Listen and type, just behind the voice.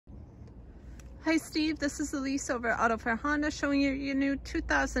Hi Steve, this is Elysz over at AutoFair Honda showing you your new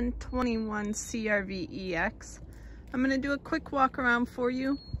 2021 CRV EX. I'm going to do a quick walk around for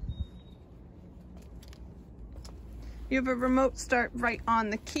you. You have a remote start right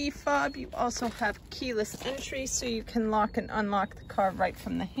on the key fob. You also have keyless entry so you can lock and unlock the car right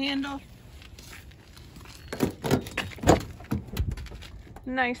from the handle.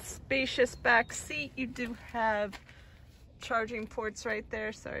 Nice spacious back seat. You do have charging ports right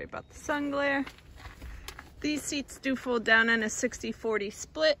there. Sorry about the sun glare. These seats do fold down in a 60-40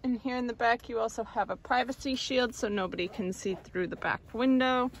 split, and here in the back you also have a privacy shield so nobody can see through the back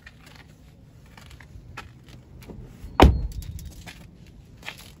window.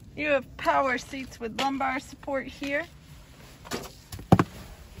 You have power seats with lumbar support here.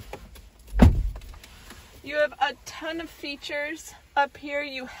 You have a ton of features. Up here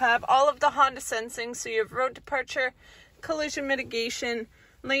you have all of the Honda sensing, so you have road departure, collision mitigation,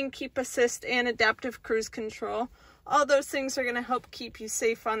 lane keep assist, and adaptive cruise control. All those things are going to help keep you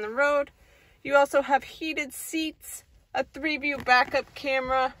safe on the road. You also have heated seats, a 3-view backup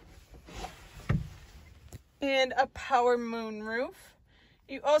camera, and a power moonroof.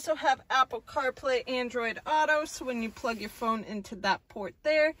 You also have Apple CarPlay, Android Auto, so when you plug your phone into that port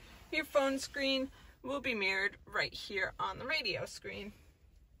there, your phone screen will be mirrored right here on the radio screen.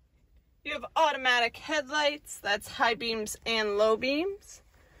 You have automatic headlights, that's high beams and low beams.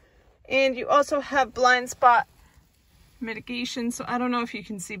 And you also have blind spot mitigation, so I don't know if you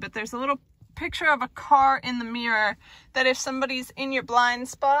can see, but there's a little picture of a car in the mirror that if somebody's in your blind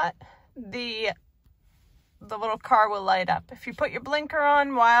spot, the little car will light up. If you put your blinker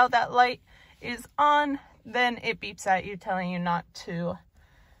on while that light is on, then it beeps at you telling you not to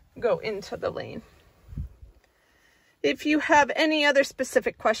go into the lane. If you have any other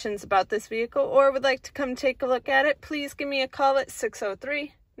specific questions about this vehicle or would like to come take a look at it, please give me a call at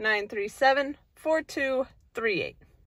 603-937-4238.